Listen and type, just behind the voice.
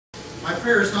My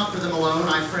prayer is not for them alone.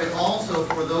 I pray also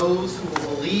for those who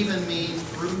will believe in me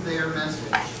through their message,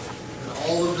 that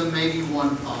all of them may be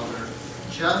one, Father,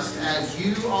 just as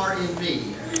you are in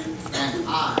me and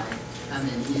I am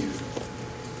in you.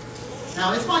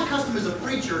 Now, it's my custom as a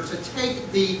preacher to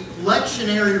take the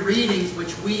lectionary readings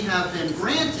which we have been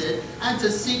granted and to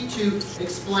seek to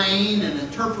explain and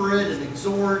interpret and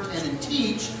exhort and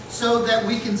teach so that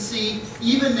we can see,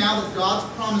 even now, that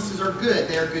God's promises are good.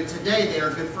 They are good today. They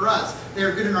are good for us. They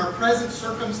are good in our present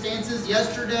circumstances,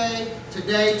 yesterday,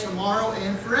 today, tomorrow,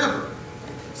 and forever.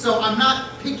 So I'm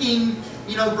not picking,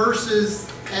 verses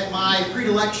at my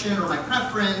predilection or my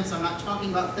preference. I'm not talking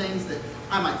about things that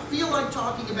I might feel like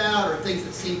talking about or things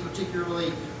that seem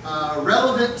particularly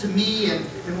relevant to me in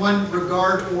one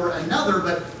regard or another,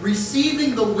 but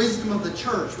receiving the wisdom of the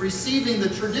church, receiving the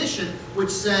tradition which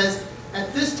says,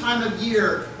 at this time of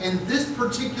year, in this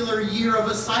particular year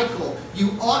of a cycle,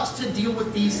 you ought to deal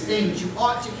with these things. You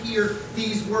ought to hear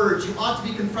these words. You ought to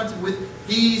be confronted with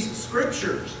these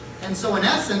scriptures. And so in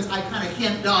essence, I kind of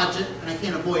can't dodge it and I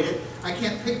can't avoid it. I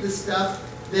can't pick the stuff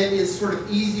that is sort of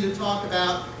easy to talk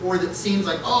about or that seems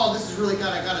like, oh, this is really good,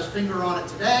 I got his finger on it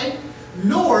today.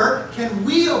 Nor can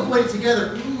we avoid it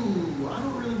together. Ooh, I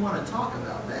don't really want to talk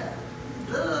about that.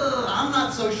 I'm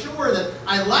not so sure that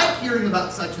I like hearing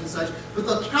about such and such, but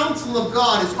the counsel of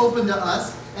God is open to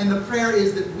us, and the prayer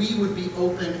is that we would be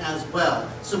open as well.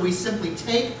 So we simply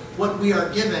take what we are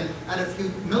given out of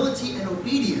humility and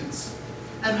obedience,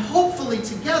 and hopefully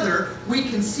together we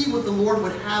can see what the Lord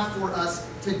would have for us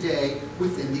today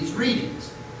within these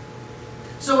readings.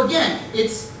 So again,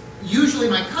 it's usually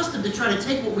my custom to try to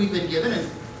take what we've been given and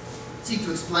seek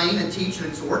to explain and teach and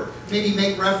exhort, maybe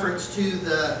make reference to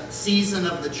the season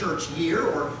of the church year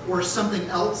or something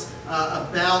else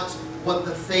about what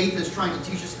the faith is trying to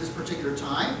teach us this particular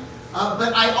time.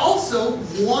 But I also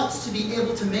want to be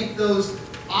able to make those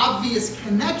obvious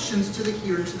connections to the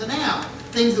here and to the now.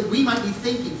 Things that we might be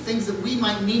thinking, things that we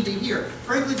might need to hear.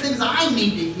 Frankly, things I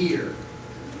need to hear.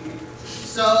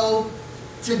 So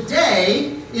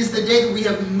today is the day that we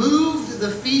have moved the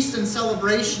feast and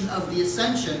celebration of the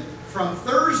Ascension from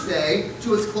Thursday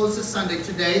to its closest Sunday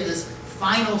today, this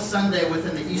final Sunday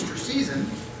within the Easter season.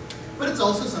 But it's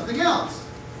also something else.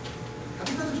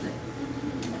 Happy Mother's Day.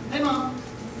 Hey, Mom.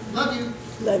 Love you.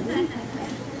 Love you.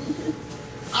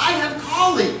 I have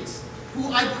colleagues who,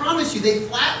 I promise you, they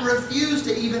flat refuse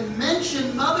to even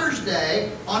mention Mother's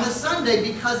Day on a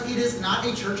Sunday because it is not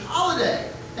a church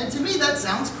holiday. And to me, that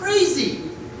sounds crazy.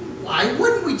 Why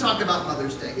wouldn't we talk about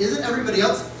Mother's Day? Isn't everybody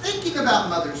else thinking about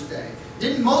Mother's Day?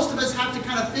 Didn't most of us have to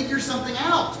kind of figure something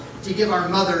out to give our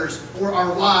mothers or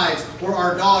our wives or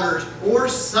our daughters or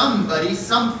somebody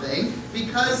something?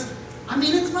 Because, I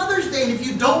mean, it's Mother's Day, and if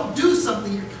you don't do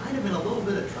something, you're kind of in a little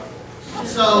bit of trouble.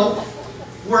 So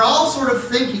we're all sort of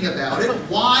thinking about it.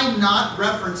 Why not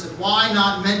reference it? Why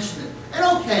not mention it?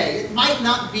 And okay, it might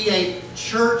not be a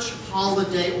church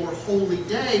holiday or holy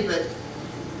day, but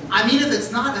I mean, if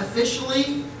it's not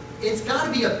officially, it's got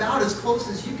to be about as close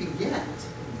as you can get.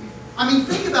 I mean,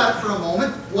 think about it for a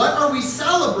moment. What are we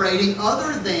celebrating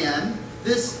other than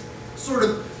this sort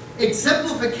of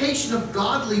exemplification of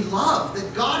godly love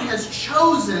that God has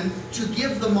chosen to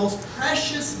give the most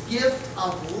precious gift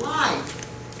of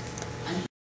life? And He's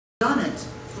done it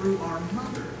through our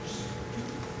mothers.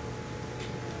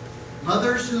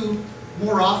 Mothers who,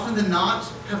 more often than not,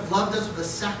 have loved us with a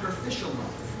sacrificial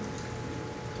love.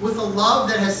 With a love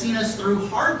that has seen us through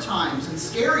hard times and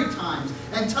scary times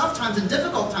and tough times and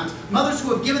difficult times. Mothers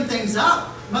who have given things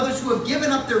up. Mothers who have given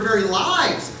up their very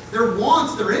lives, their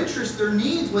wants, their interests, their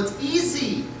needs, what's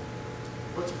easy,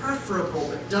 what's preferable,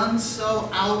 but done so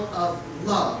out of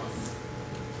love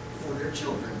for their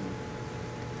children.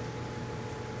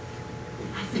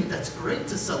 I think that's great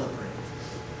to celebrate.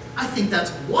 I think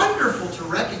that's wonderful to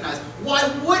recognize. Why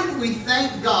wouldn't we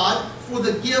thank God for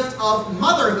the gift of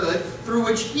motherhood through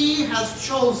which He has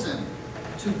chosen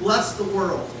to bless the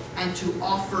world and to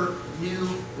offer new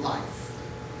life?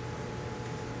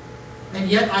 And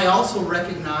yet I also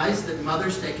recognize that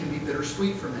Mother's Day can be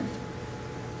bittersweet for many.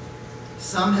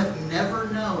 Some have never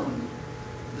known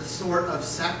the sort of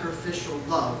sacrificial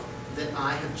love that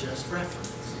I have just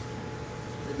referenced.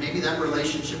 That maybe that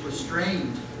relationship was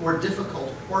strained or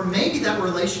difficult, or maybe that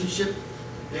relationship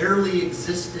barely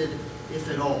existed, if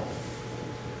at all.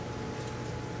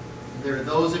 There are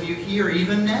those of you here,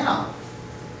 even now,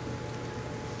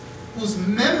 whose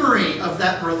memory of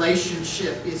that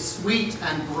relationship is sweet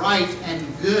and bright and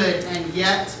good, and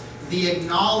yet the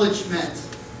acknowledgement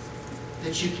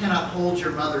that you cannot hold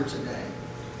your mother today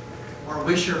or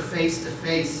wish her face to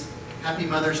face Happy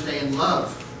Mother's Day in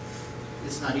love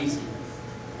is not easy.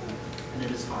 and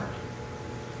it is hard.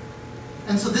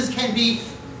 And so this can be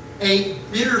a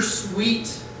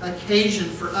bittersweet occasion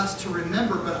for us to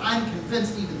remember, but I'm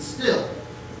convinced even still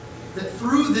that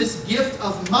through this gift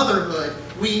of motherhood,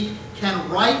 we can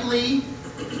rightly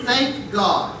thank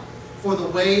God for the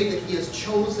way that He has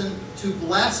chosen to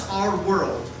bless our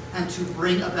world and to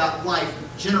bring about life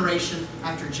generation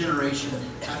after generation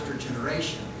after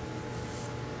generation.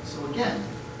 So again,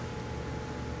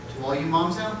 to all you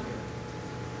moms out there,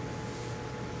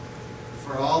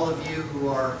 for all of you who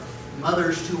are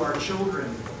mothers to our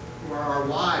children, who are our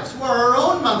wives, who are our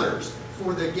own mothers,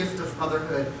 for the gift of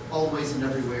motherhood always and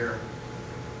everywhere.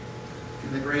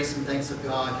 In the grace and thanks of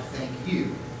God, thank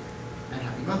you, and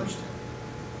happy Mother's Day.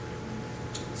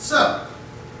 So,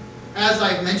 as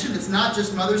I've mentioned, it's not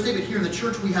just Mother's Day, but here in the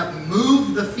church we have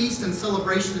moved the feast and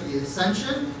celebration of the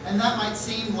Ascension, and that might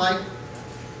seem like,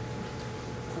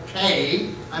 okay,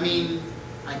 I mean,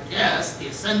 I guess, the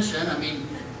Ascension, I mean,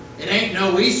 it ain't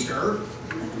no Easter,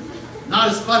 not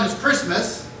as fun as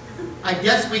Christmas. I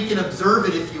guess we can observe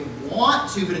it if you want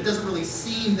to, but it doesn't really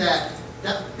seem that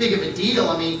big of a deal.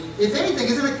 I mean, if anything,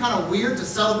 isn't it kind of weird to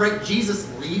celebrate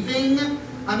Jesus leaving?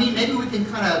 I mean, maybe we can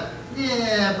kind of,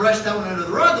 brush that one under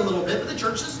the rug a little bit, but the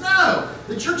church says no.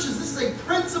 The church says this is a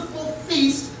principal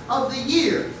feast of the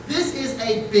year. This is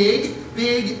a big,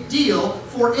 big deal,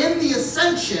 for in the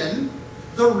Ascension,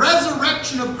 the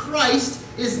resurrection of Christ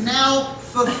is now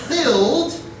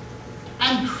fulfilled,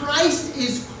 and Christ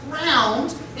is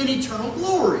crowned in eternal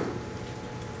glory.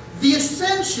 The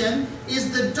Ascension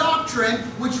is the doctrine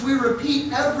which we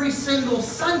repeat every single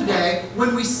Sunday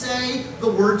when we say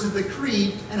the words of the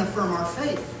Creed and affirm our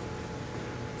faith.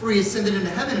 For He ascended into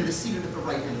heaven and is seated at the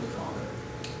right hand of the Father.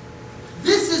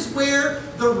 This is where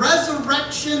the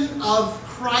resurrection of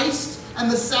Christ and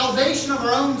the salvation of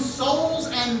our own souls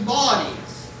and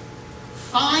bodies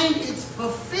find its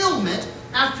fulfillment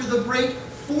after the great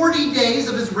 40 days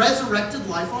of His resurrected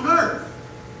life on earth.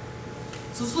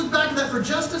 So let's look back at that for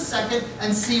just a second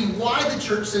and see why the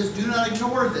church says do not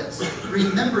ignore this.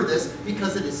 Remember this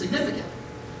because it is significant.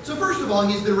 So first of all,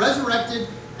 He's been resurrected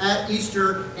at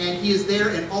Easter, and He is there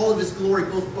in all of His glory,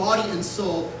 both body and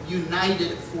soul,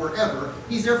 united forever.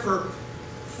 He's there for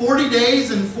 40 days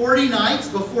and 40 nights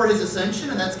before His ascension,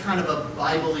 and that's kind of a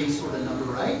Bible-y sort of number,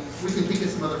 right? We can think of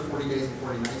some other 40 days and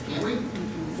 40 nights, can't we?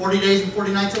 40 days and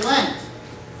 40 nights of Lent.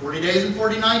 40 days and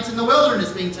 40 nights in the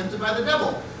wilderness being tempted by the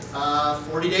devil.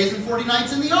 40 days and 40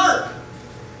 nights in the ark.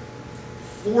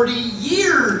 40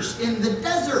 years in the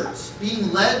desert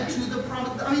being led to the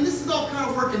promised. I mean, this is all kind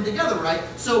of working together, right?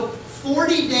 So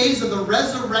 40 days of the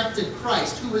resurrected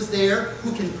Christ, who is there,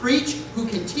 who can preach, who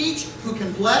can teach, who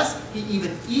can bless. He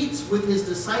even eats with His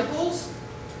disciples.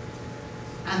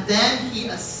 And then He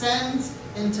ascends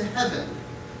into heaven.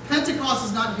 Pentecost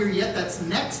is not here yet. That's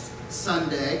next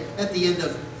Sunday at the end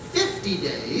of 50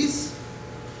 days.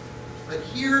 But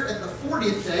here at the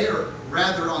 40th day, or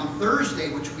rather on Thursday,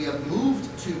 which we have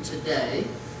moved to today,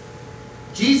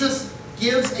 Jesus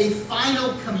gives a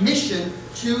final commission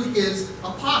to His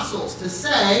apostles to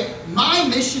say, my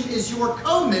mission is your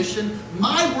co-mission,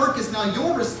 my work is now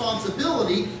your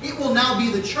responsibility, it will now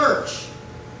be the church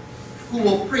who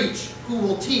will preach, who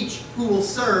will teach, who will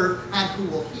serve, and who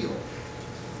will heal.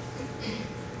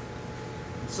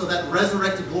 So that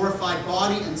resurrected, glorified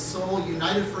body and soul,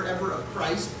 united forever of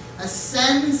Christ,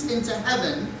 ascends into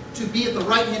heaven to be at the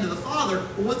right hand of the Father.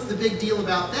 Well, what's the big deal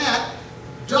about that?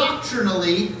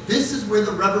 Doctrinally, this is where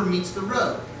the rubber meets the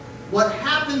road. What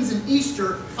happens in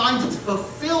Easter finds its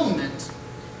fulfillment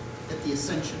at the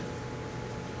Ascension.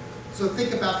 So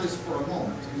think about this for a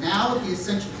moment. Now at the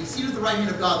Ascension, the seat at the right hand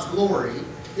of God's glory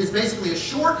is basically a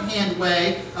shorthand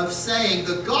way of saying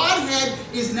the Godhead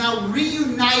is now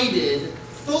reunited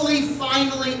fully,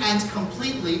 finally, and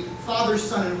completely, Father,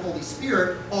 Son, and Holy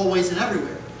Spirit, always and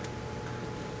everywhere.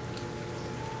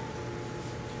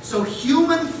 So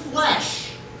human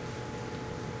flesh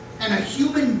and a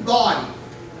human body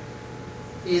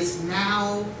is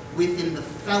now within the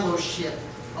fellowship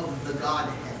of the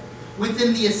Godhead.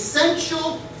 Within the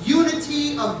essential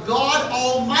unity of God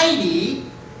Almighty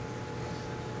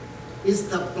is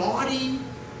the body,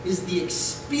 is the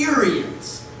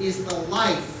experience, is the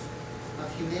life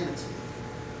of humanity.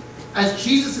 As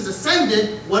Jesus is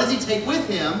ascended, what does He take with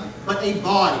Him but a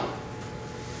body?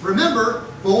 Remember,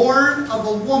 born of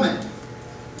a woman.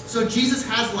 So Jesus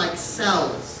has like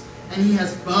cells, and He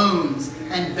has bones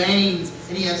and veins,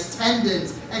 and He has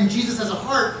tendons, and Jesus has a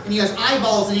heart, and He has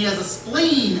eyeballs, and He has a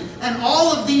spleen, and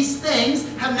all of these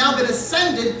things have now been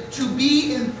ascended to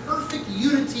be in perfect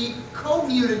unity,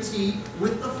 community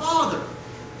with the Father.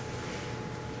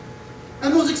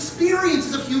 And those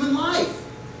experiences of human life,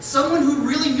 Someone who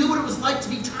really knew what it was like to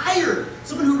be tired.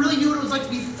 Someone who really knew what it was like to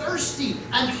be thirsty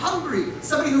and hungry.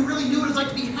 Somebody who really knew what it was like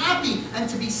to be happy and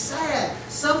to be sad.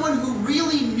 Someone who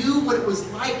really knew what it was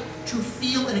like to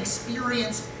feel and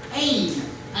experience pain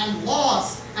and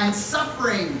loss and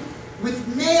suffering,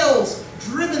 with nails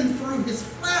driven through his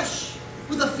flesh,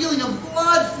 with a feeling of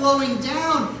blood flowing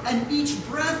down and each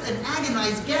breath an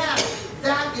agonized gasp.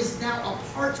 That is now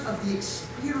a part of the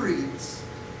experience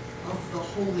of the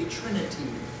Holy Trinity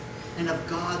and of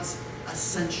God's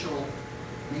essential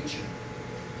nature.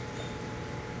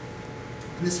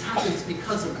 And this happens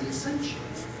because of the Ascension.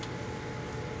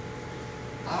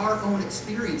 Our own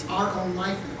experience, our own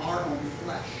life, and our own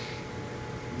flesh,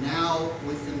 now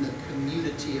within the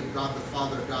community of God the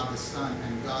Father, God the Son,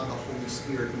 and God the Holy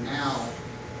Spirit, now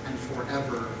and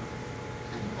forever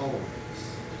and always.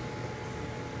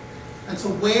 And so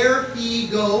where he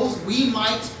goes, we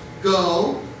might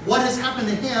go. What has happened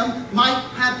to him might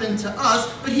happen to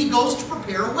us, but he goes to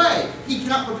prepare a way. He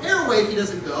cannot prepare a way if he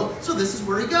doesn't go, so this is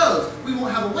where he goes. We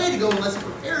won't have a way to go unless he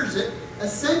prepares it.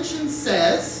 Ascension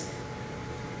says,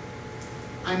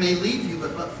 I may leave you,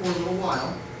 but for a little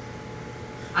while.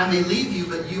 I may leave you,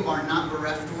 but you are not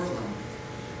bereft or alone.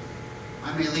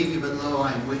 I may leave you, but lo,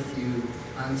 I am with you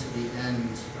unto the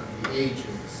end of the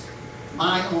ages.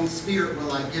 My own Spirit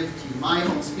will I give to you, my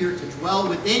own Spirit to dwell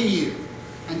within you,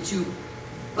 and to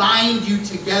bind you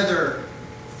together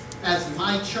as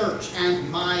my church and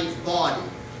my body.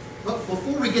 But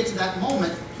before we get to that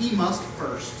moment, he must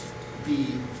first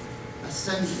be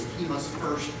ascended. He must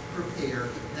first prepare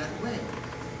that way.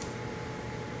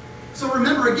 So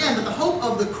remember again that the hope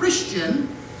of the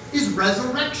Christian is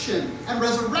resurrection. And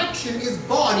resurrection is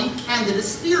body and it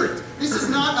is spirit. This is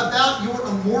not about your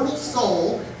immortal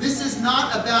soul. This is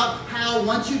not about how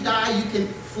once you die you can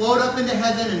float up into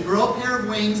heaven and grow a pair of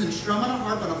wings and strum on a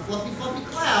harp on a fluffy, fluffy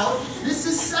cloud. This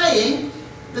is saying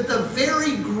that the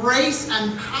very grace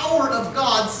and power of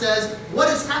God says what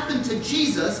has happened to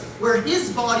Jesus, where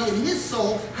his body and his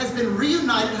soul has been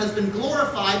reunited, has been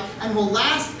glorified, and will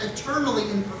last eternally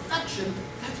in perfection,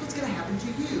 that's what's going to happen to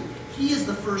you. He is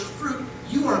the first fruit.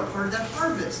 You are a part of that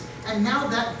harvest. And now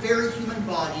that very human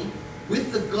body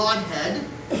with the Godhead,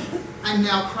 and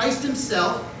now Christ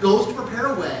himself goes to prepare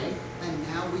a way, and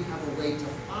now we have a way to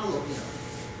follow him.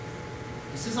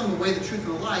 He says, I'm the way, the truth,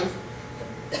 and the life.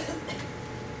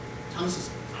 Thomas says,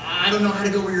 I don't know how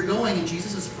to go where you're going. And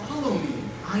Jesus says, follow me.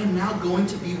 I am now going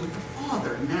to be with the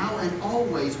Father, now and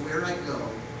always where I go.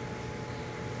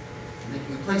 I'm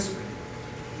making a place for you.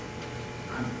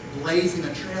 I'm blazing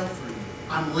a trail for you.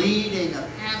 I'm leading a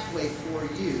pathway for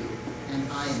you,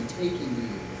 and I am taking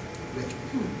you with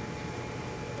me.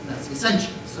 And that's the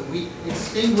Ascension. So we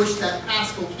extinguish that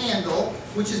Paschal candle,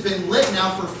 which has been lit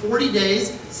now for 40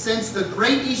 days since the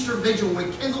great Easter Vigil, when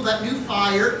we kindle that new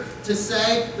fire to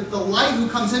say that the light who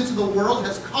comes into the world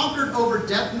has conquered over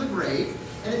death and the grave,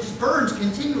 and it just burns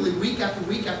continually week after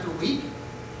week after week.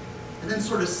 And then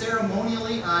sort of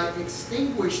ceremonially I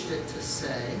extinguished it to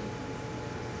say,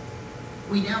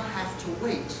 we now have to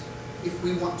wait if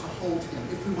we want to hold him,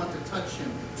 if we want to touch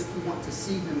him, if we want to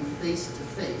see him face to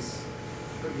face.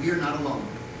 But we are not alone,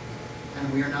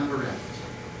 and we are not bereft.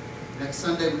 Next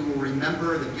Sunday we will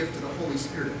remember the gift of the Holy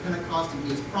Spirit at Pentecost, and he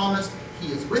has promised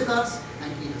he is with us,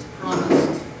 and he has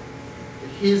promised that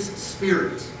his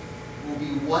Spirit will be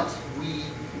what we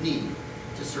need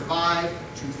to survive,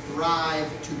 to thrive,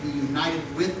 to be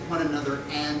united with one another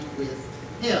and with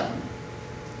him.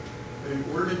 But in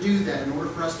order to do that, in order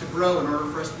for us to grow, in order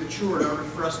for us to mature, in order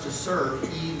for us to serve,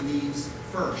 he leads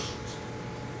first.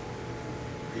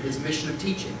 His mission of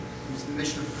teaching, his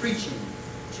mission of preaching,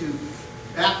 to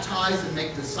baptize and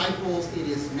make disciples, it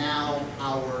is now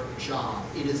our job.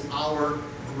 It is our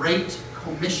great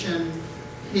commission,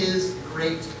 his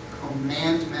great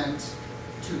commandment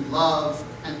to love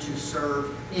and to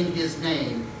serve in his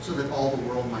name so that all the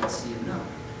world might see and know.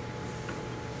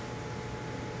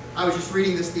 I was just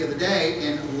reading this the other day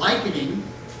and likening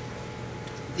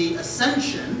the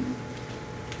Ascension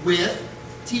with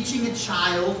teaching a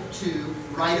child to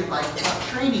ride a bike without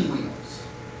training wheels.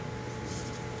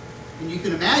 And you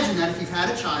can imagine that if you've had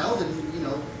a child, and you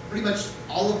know, pretty much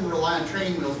all of them rely on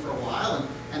training wheels for a while,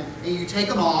 and you take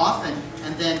them off,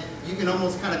 and then you can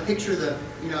almost kind of picture the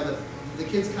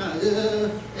kids kind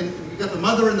of, and you got the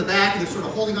mother in the back, and they're sort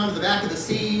of holding on to the back of the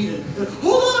seat, and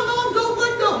hold on, Mom, don't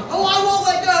let go. Oh, I won't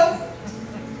let go.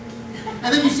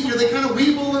 And then you see, they kind of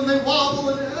weeble and they wobble,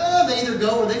 and they either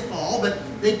go or they fall, but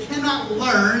they cannot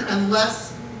learn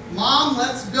unless Mom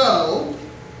lets go.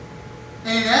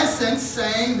 And in essence,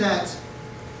 saying that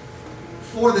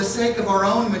for the sake of our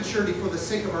own maturity, for the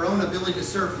sake of our own ability to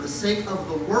serve, for the sake of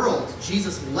the world,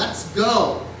 Jesus lets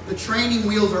go. The training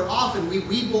wheels are off, and we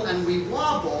weeble and we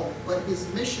wobble, but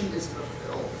his mission is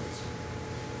fulfilled.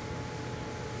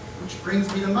 Which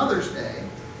brings me to Mother's Day.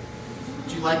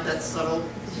 Do you like that subtle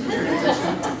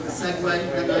transition, the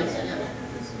segue? Nice? Yeah.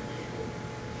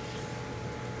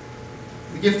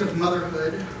 The gift of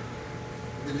motherhood,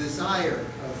 the desire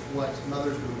of what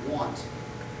mothers would want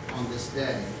on this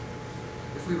day.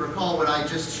 If we recall what I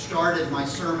just started my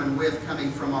sermon with,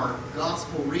 coming from our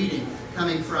gospel reading,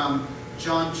 coming from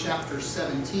John chapter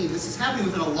 17. This is happening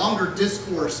within a longer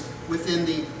discourse within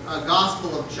the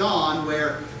Gospel of John,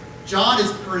 where John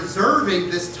is preserving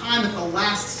this time at the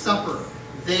Last Supper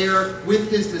there with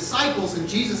his disciples, and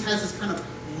Jesus has this kind of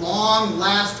long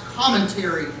last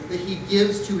commentary that he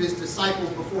gives to his disciples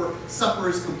before supper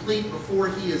is complete, before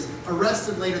he is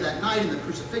arrested later that night, and the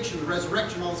crucifixion, the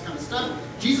resurrection, all this kind of stuff.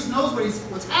 Jesus knows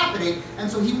what's happening, and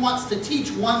so he wants to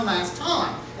teach one last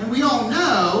time. And we all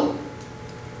know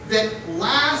that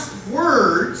last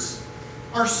words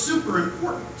are super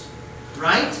important,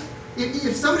 right?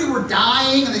 If somebody were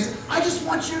dying and they said, I just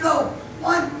want you to know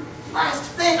one last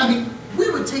thing, I mean, we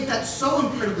would take that so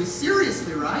incredibly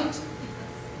seriously, right?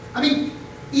 I mean,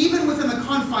 even within the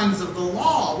confines of the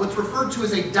law, what's referred to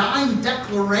as a dying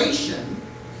declaration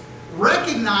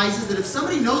recognizes that if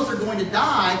somebody knows they're going to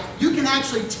die, you can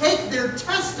actually take their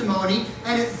testimony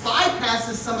and it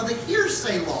bypasses some of the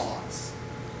hearsay laws.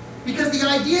 Because the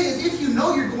idea is, if you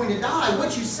know you're going to die,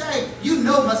 what you say, you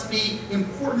know must be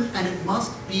important and it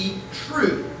must be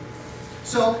true.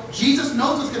 So Jesus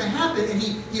knows what's going to happen, and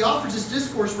he offers this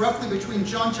discourse roughly between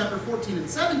John chapter 14 and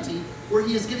 17, where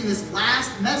he is giving this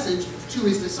last message to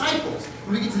his disciples.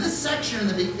 When we get to this section in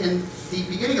the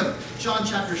beginning of John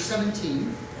chapter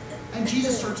 17, and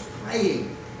Jesus starts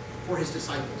praying for his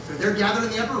disciples. They're gathered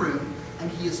in the upper room,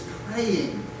 and he is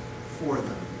praying for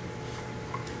them.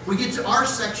 We get to our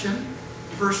section,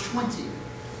 verse 20.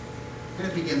 And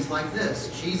it begins like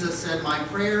this. Jesus said, my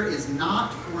prayer is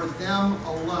not for them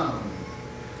alone.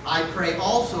 I pray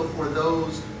also for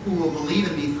those who will believe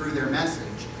in me through their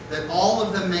message, that all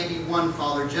of them may be one,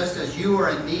 Father, just as you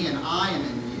are in me and I am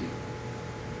in you.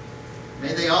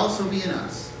 May they also be in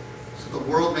us, so the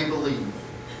world may believe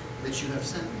that you have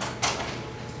sent me.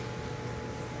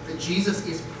 That Jesus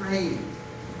is praying.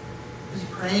 Who's he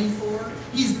praying for?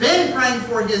 He's been praying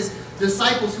for his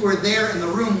disciples who are there in the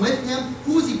room with him.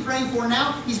 Who is he praying for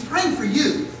now? He's praying for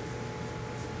you.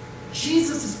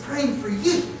 Jesus is praying for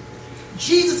you.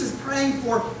 Jesus is praying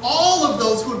for all of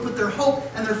those who would put their hope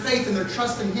and their faith and their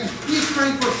trust in him. He is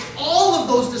praying for all of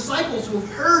those disciples who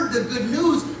have heard the good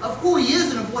news of who he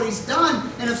is and of what he's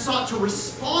done and have sought to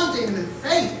respond to him in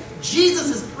faith. Jesus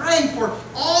is praying for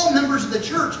all members of the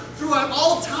church throughout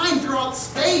all time, throughout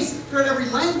space, throughout every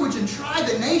language and tribe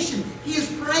and nation. He is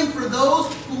praying for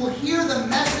those who will hear the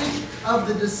message of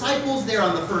the disciples there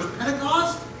on the first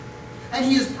Pentecost. And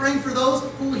he is praying for those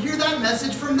who will hear that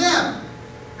message from them.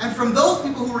 And from those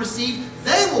people who receive,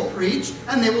 they will preach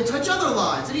and they will touch other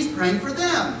lives. And he's praying for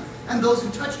them. And those who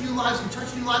touch new lives, who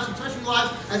touch new lives, who touch new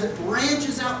lives, as it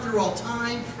branches out through all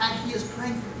time. And he is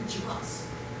praying for each of us.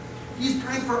 He's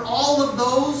praying for all of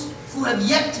those who have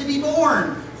yet to be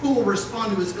born, who will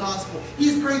respond to his gospel.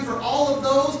 He's praying for all of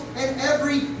those in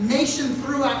every nation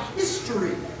throughout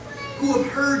history who have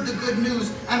heard the good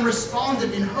news and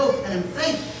responded in hope and in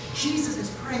faith. Jesus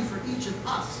is praying for each of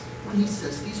us when he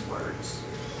says these words.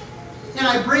 And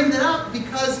I bring that up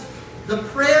because the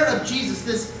prayer of Jesus,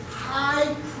 this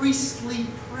high priestly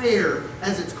prayer,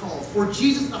 as it's called, for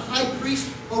Jesus the high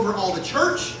priest over all the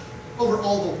church, over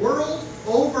all the world,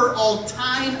 over all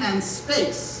time and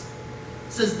space,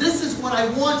 says, this is what I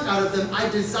want out of them. I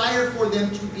desire for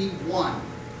them to be one.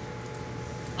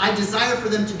 I desire for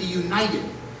them to be united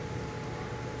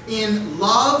in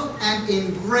love and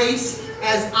in grace.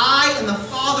 As I and the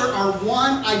Father are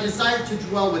one, I desire to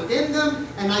dwell within them,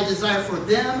 and I desire for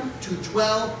them to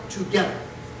dwell together,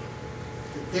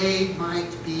 that they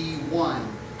might be one.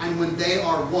 And when they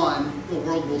are one, the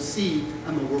world will see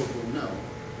and the world will know.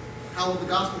 How will the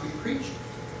gospel be preached?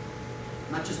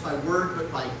 Not just by word,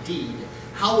 but by deed.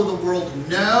 How will the world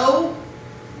know?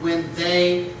 When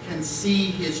they can see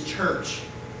his church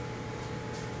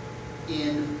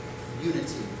in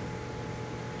unity,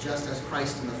 just as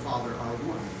Christ and the Father are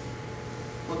one.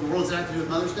 What in the world does that have to do with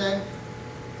Mother's Day?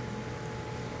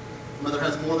 If mother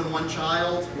has more than one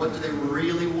child, what do they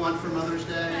really want for Mother's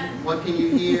Day? What can you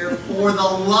hear? For the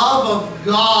love of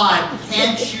God,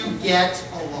 can't you get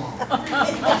along?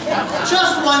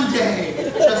 Just one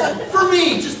day. For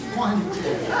me, just one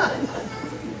day.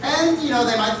 And, you know,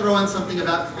 they might throw in something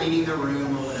about cleaning the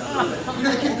room or whatever. You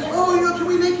know, the kids, oh, you know, can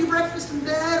we make you breakfast in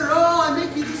bed? Or, oh, I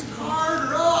make you this card.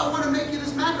 Or, oh, I want to make you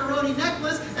this macaroni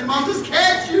necklace. And mom says,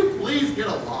 can't you please get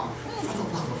along? For the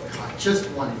love of God, just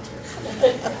one tip.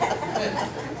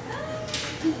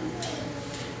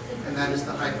 And that is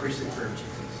the high priestly prayer of Jesus.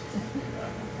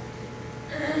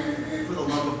 For the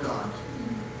love of God,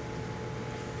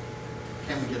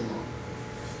 can we get along?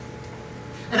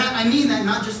 And I mean that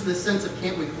not just in the sense of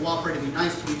can't we cooperate and be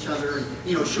nice to each other and,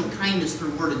 you know, show kindness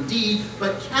through word and deed,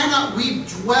 but cannot we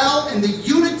dwell in the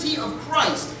unity of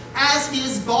Christ as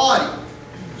his body?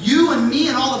 You and me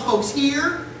and all the folks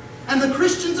here, and the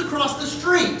Christians across the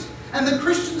street, and the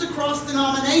Christians across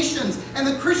denominations, and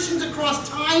the Christians across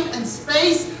time and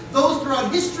space, those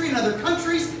throughout history in other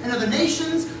countries and other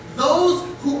nations, those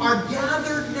who are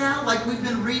gathered now, like we've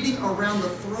been reading, around the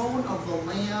throne of the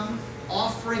Lamb,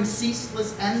 offering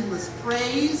ceaseless, endless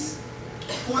praise.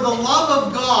 For the love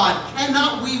of God,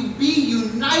 cannot we be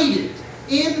united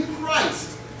in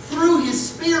Christ through his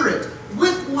Spirit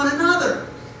with one another?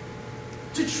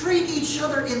 To treat each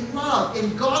other in love,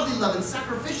 in godly love, in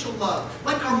sacrificial love,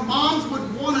 like our moms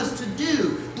would want us to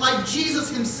do, like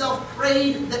Jesus himself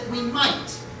prayed that we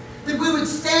might. That we would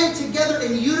stand together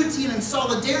in unity and in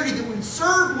solidarity, that we would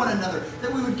serve one another,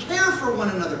 that we would care for one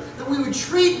another, that we would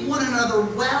treat one another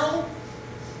well.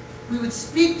 We would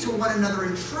speak to one another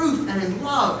in truth and in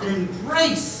love and in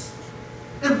grace.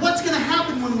 And what's going to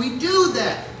happen when we do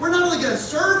that? We're not only going to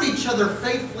serve each other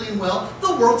faithfully and well,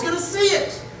 the world's going to see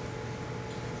it.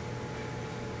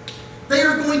 They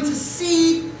are going to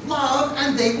see love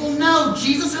and they will know.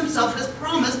 Jesus himself has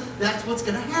promised that's what's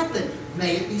going to happen.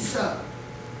 May it be so.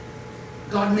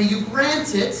 God, may you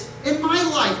grant it in my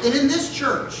life and in this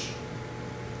church.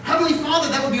 Heavenly Father,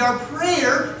 that would be our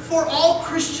prayer for all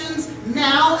Christians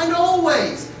now and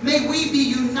always. May we be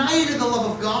united in the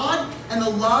love of God and the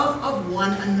love of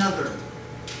one another.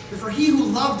 That for he who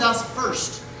loved us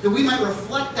first, that we might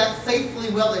reflect that faithfully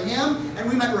well to him, and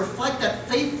we might reflect that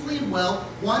faithfully and well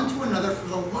one to another for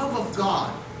the love of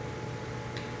God.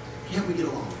 Can't we get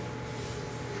along?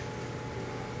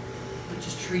 Let's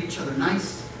just treat each other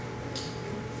nice.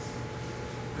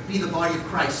 But be the body of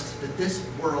Christ that this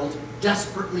world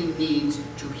desperately needs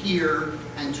to hear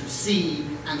and to see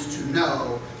and to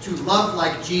know, to love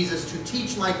like Jesus, to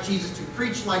teach like Jesus, to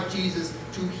preach like Jesus,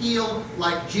 to heal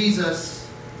like Jesus.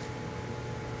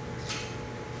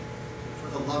 For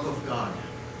the love of God.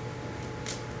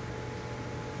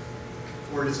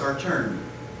 For it is our turn.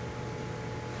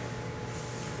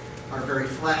 Our very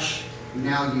flesh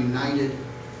now united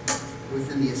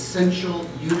within the essential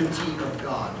unity of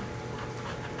God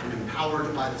and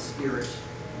empowered by the Spirit,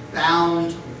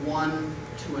 bound one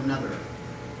to another.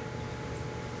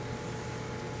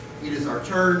 It is our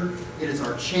turn, it is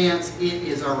our chance, it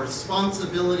is our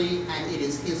responsibility, and it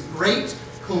is his great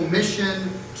commission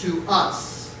to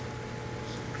us.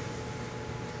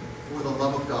 For the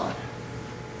love of God.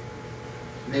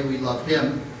 May we love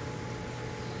him.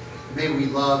 May we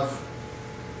love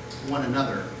one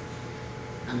another,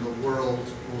 and the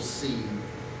world will see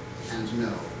and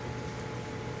know.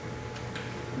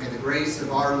 May the grace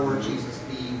of our Lord Jesus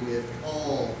be with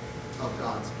all of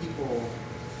God's people.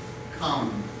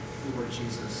 Come, Lord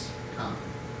Jesus, come.